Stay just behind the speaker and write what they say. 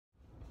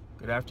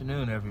Good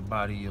afternoon,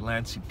 everybody.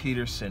 Yalancy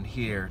Peterson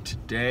here.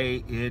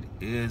 Today it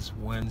is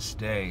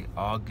Wednesday,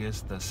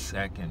 August the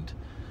 2nd,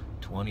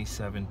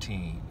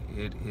 2017.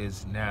 It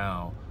is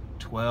now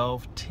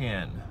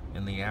 12:10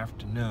 in the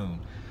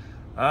afternoon.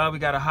 We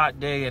got a hot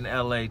day in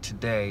LA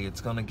today.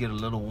 It's going to get a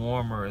little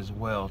warmer as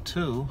well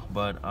too,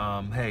 but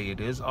hey,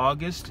 it is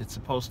August. It's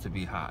supposed to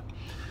be hot.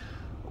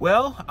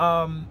 Well,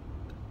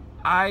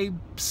 I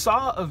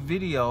saw a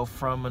video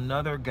from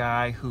another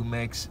guy who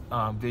makes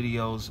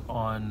videos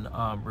on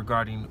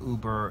regarding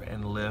Uber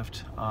and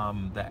Lyft,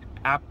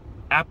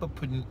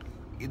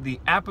 the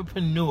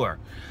appreneur.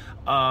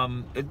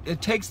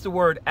 It takes the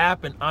word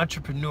app and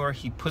entrepreneur,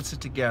 he puts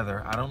it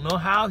together. I don't know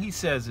how he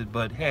says it,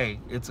 but hey,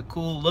 it's a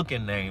cool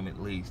looking name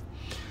at least.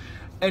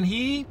 And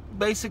he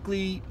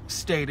basically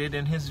stated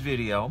in his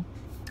video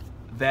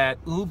that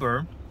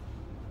Uber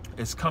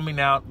is coming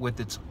out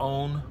with its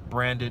own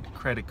branded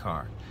credit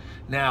card.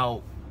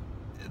 Now,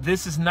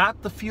 this is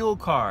not the fuel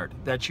card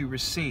that you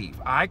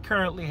receive. I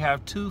currently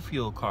have two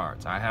fuel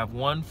cards. I have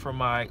one for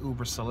my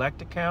Uber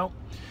Select account,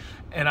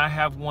 and I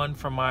have one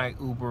for my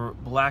Uber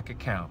Black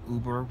account.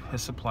 Uber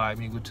has supplied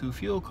me with two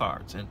fuel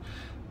cards. And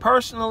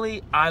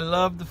personally, I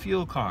love the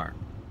fuel card.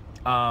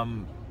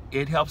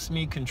 It helps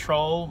me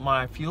control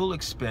my fuel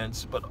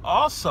expense, but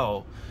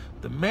also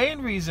the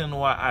main reason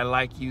why I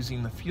like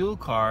using the fuel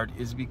card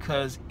is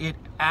because it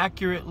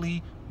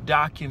accurately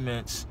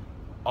documents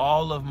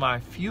all of my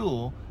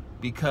fuel,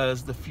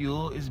 because the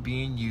fuel is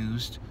being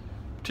used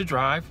to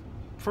drive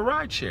for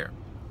rideshare.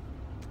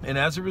 And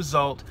as a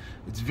result,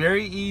 it's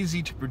very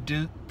easy to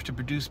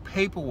produce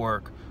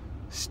paperwork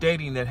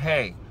stating that,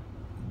 hey,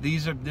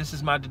 this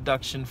is my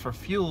deduction for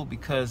fuel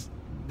because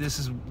this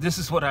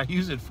is what I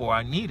use it for.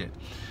 I need it.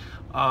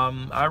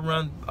 I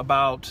run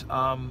about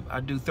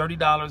I do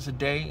 $30 a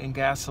day in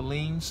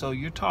gasoline, so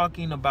you're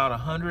talking about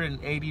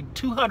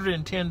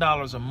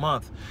 $210 a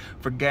month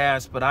for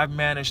gas, but I've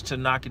managed to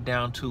knock it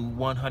down to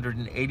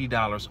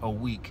 $180 a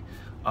week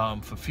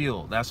for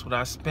fuel. That's what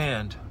I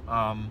spend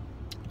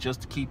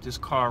just to keep this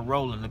car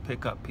rolling to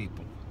pick up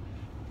people.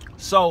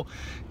 So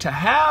to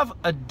have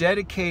a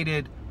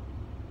dedicated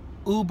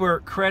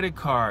Uber credit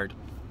card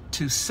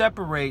to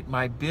separate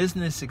my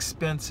business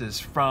expenses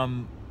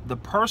from the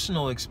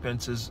personal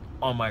expenses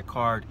on my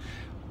card,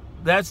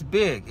 that's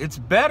big. It's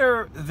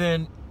better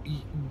than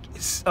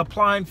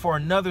applying for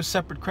another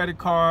separate credit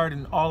card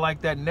and all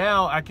like that.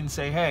 Now I can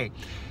say, hey,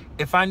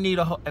 if I need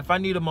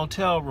a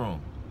motel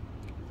room,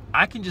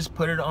 I can just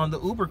put it on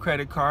the Uber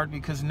credit card,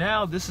 because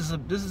now this is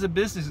a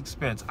business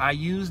expense. I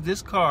use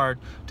this card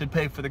to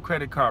pay for the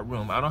credit card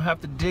room. I don't have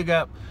to dig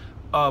up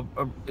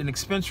an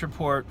expense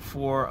report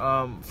for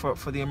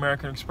the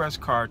American Express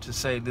card to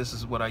say this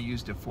is what I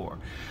used it for.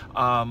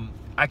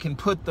 I can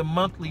put the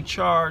monthly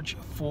charge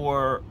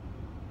for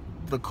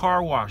the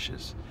car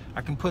washes.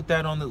 I can put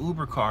that on the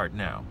Uber card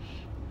now.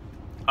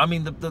 I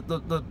mean,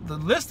 the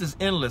list is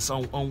endless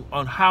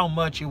on how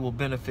much it will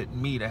benefit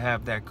me to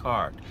have that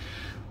card.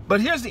 But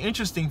here's the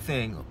interesting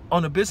thing.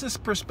 On a business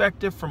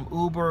perspective from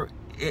Uber,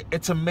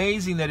 it's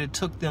amazing that it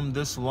took them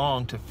this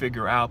long to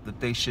figure out that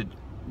they should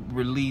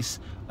release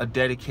a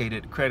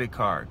dedicated credit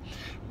card.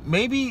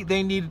 Maybe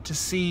they needed to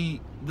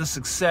see the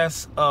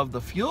success of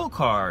the fuel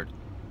card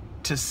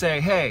to say,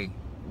 hey,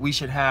 we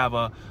should have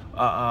a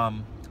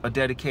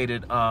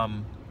dedicated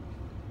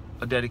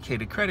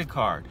credit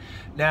card.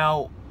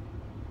 Now,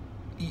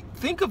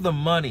 think of the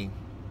money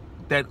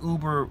that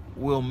Uber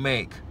will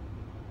make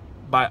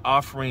by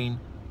offering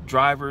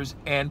drivers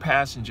and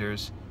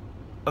passengers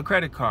a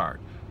credit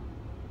card.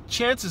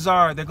 Chances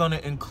are they're going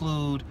to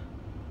include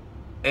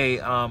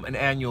an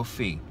annual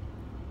fee.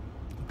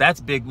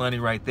 That's big money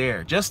right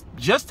there. Just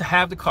to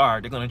have the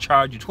card, they're going to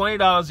charge you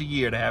 $20 a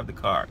year to have the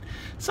card.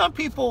 Some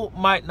people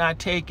might not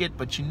take it,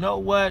 but you know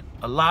what?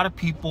 A lot of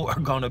people are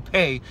going to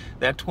pay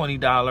that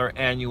 $20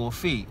 annual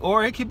fee.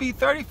 Or it could be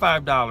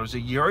 $35 a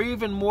year, or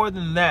even more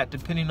than that,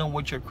 depending on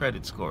what your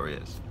credit score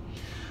is.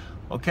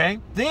 Okay?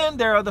 Then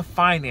there are the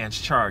finance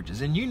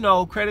charges. And you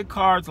know, credit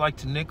cards like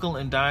to nickel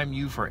and dime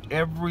you for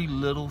every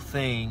little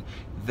thing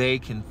they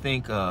can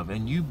think of.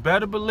 And you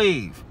better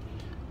believe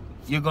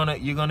you're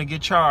gonna get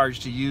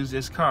charged to use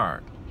this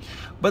card.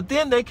 But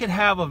then they could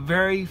have a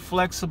very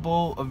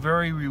flexible, a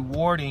very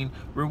rewarding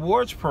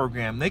rewards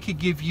program. They could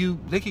give you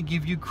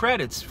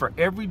credits for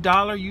every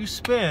dollar you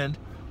spend.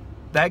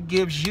 That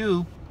gives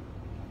you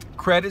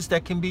credits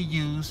that can be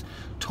used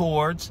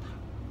towards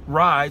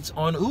rides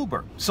on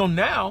Uber. So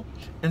now,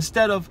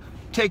 instead of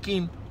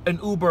taking an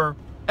Uber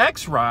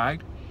X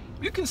ride,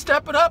 you can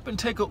step it up and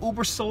take an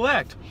Uber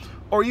Select,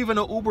 or even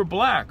an Uber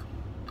Black,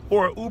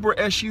 or an Uber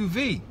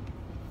SUV.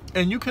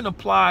 And you can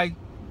apply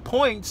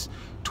points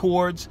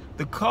towards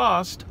the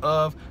cost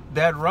of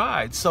that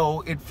ride.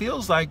 So it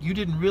feels like you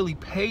didn't really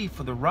pay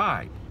for the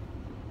ride.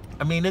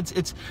 I mean,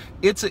 it's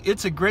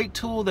a great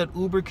tool that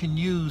Uber can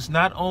use,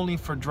 not only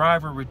for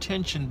driver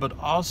retention, but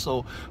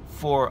also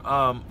for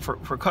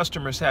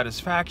customer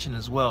satisfaction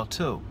as well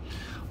too.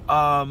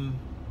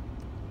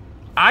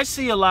 I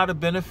see a lot of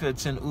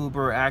benefits in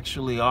Uber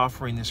actually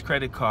offering this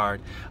credit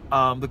card.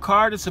 The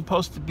card is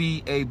supposed to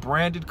be a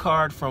branded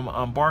card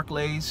from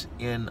Barclays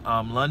in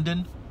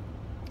London.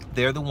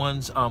 They're the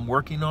ones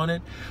working on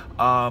it.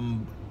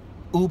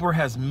 Uber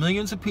has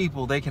millions of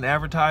people they can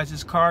advertise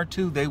this card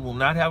to. They will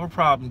not have a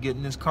problem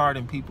getting this card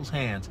in people's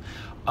hands.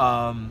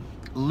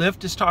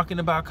 Lyft is talking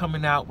about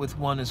coming out with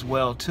one as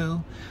well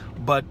too.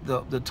 But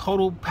the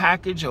total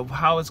package of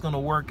how it's going to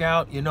work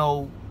out, you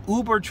know,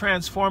 Uber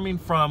transforming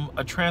from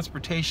a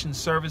transportation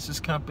services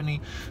company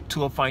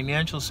to a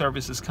financial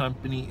services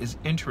company is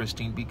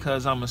interesting,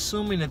 because I'm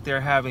assuming that they're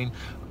having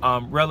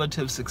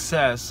relative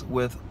success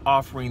with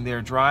offering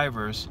their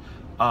drivers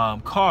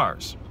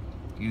cars.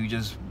 You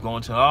just go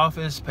into the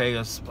office, pay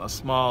a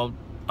small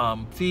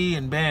fee,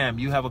 and bam,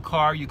 you have a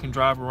car you can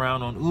drive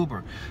around on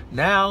Uber.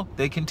 Now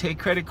they can take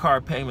credit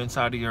card payments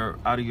out of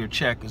your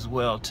check as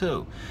well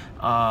too.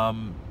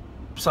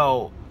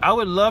 So I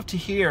would love to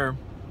hear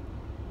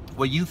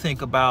what you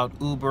think about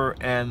Uber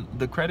and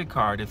the credit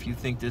card. If you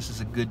think this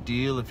is a good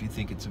deal, if you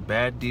think it's a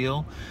bad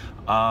deal.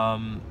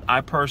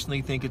 I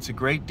personally think it's a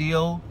great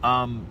deal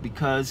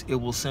because it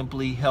will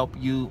simply help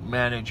you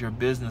manage your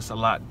business a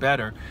lot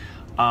better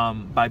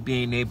by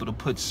being able to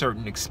put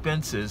certain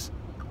expenses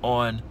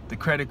on the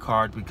credit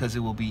card, because it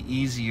will be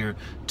easier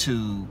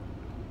to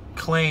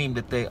claim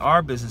that they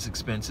are business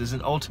expenses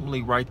and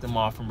ultimately write them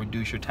off and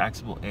reduce your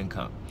taxable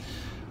income.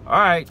 All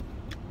right.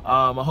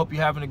 I hope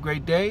you're having a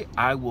great day.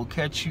 I will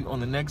catch you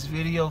on the next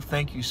video.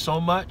 Thank you so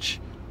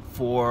much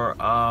for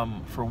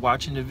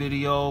watching the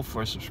video,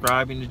 for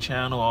subscribing to the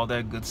channel, all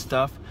that good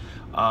stuff.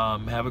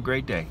 Have a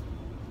great day.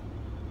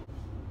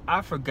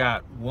 I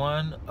forgot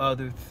one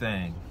other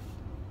thing,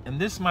 and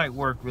this might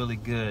work really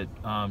good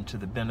to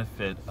the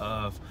benefit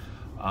of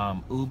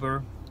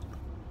Uber,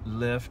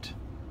 Lyft,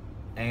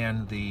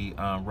 and the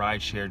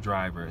rideshare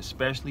driver,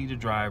 especially the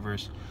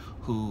drivers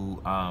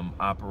who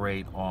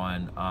operate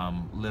on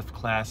Lyft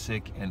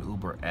Classic and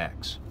Uber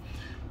X.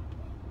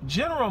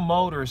 General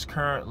Motors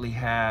currently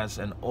has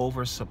an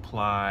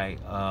oversupply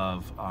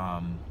of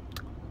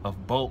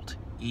Bolt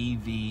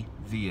EV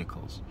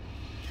vehicles.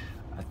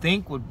 I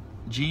think what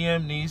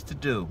GM needs to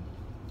do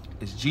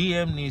is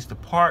GM needs to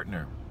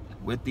partner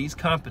with these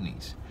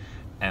companies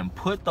and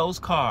put those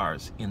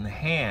cars in the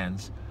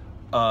hands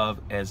of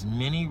as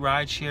many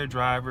rideshare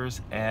drivers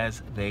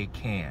as they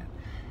can.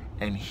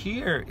 And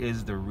here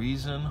is the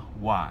reason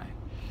why.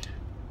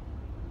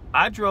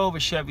 I drove a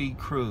Chevy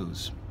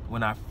Cruze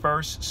when I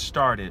first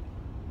started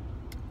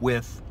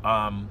with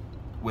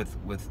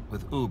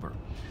Uber.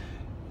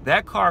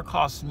 That car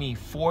cost me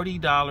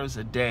 $40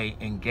 a day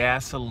in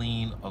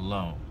gasoline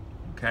alone.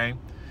 Okay,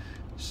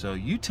 so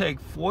you take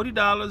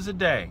 $40 a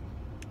day.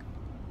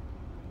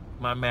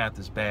 My math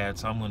is bad,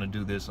 so I'm going to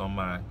do this on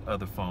my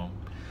other phone.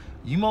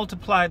 You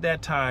multiply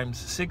that times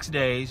 6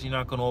 days. You're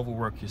not going to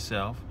overwork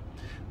yourself.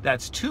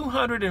 That's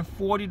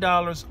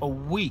 $240 a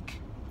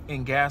week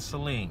in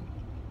gasoline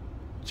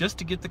just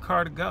to get the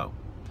car to go.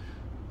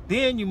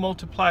 Then you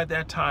multiply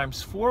that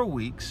times 4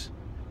 weeks.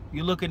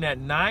 You're looking at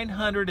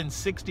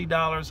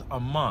 $960 a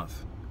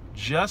month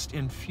just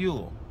in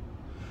fuel.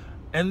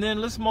 And then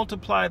let's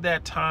multiply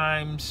that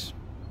times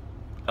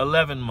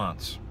 11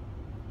 months.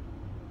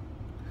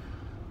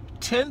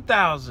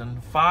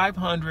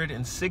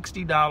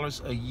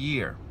 $10,560 a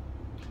year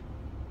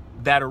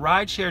that a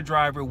rideshare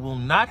driver will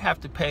not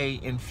have to pay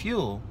in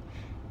fuel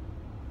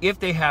if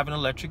they have an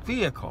electric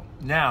vehicle.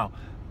 Now,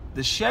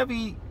 the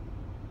Chevy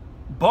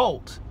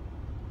Bolt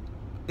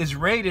is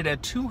rated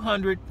at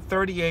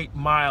 238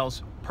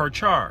 miles per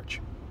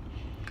charge.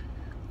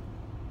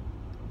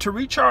 To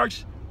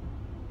recharge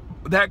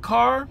that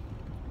car,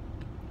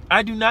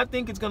 I do not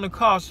think it's going to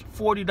cost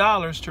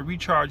 $40 to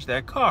recharge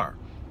that car.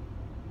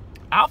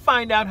 I'll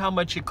find out how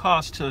much it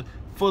costs to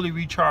fully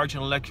recharge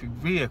an electric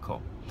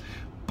vehicle.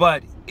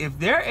 But if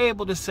they're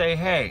able to say,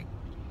 hey,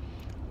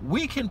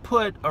 we can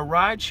put a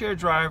rideshare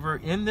driver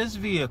in this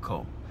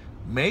vehicle,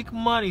 make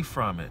money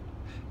from it,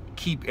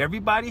 keep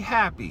everybody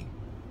happy,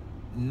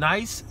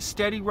 nice,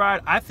 steady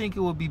ride, I think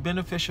it will be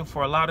beneficial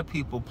for a lot of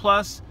people.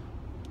 Plus,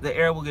 the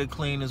air will get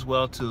clean as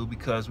well, too,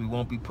 because we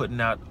won't be putting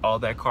out all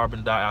that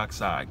carbon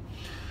dioxide.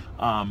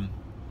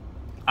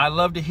 I'd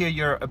love to hear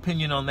your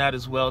opinion on that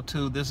as well,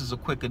 too. This is a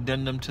quick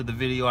addendum to the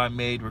video I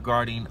made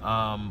regarding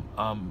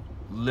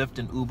Lyft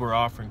and Uber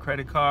offering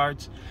credit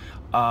cards.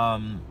 I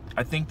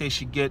think they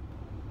should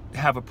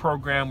have a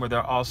program where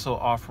they're also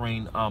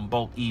offering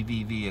Bolt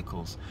EV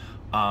vehicles.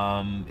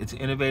 It's an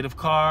innovative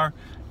car.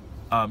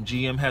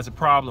 GM has a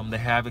problem. They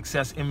have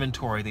excess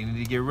inventory. They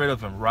need to get rid of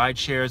them.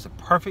 Rideshare is a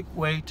perfect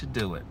way to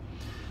do it.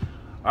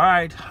 All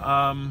right.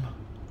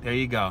 There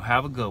you go.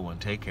 Have a good one.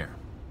 Take care.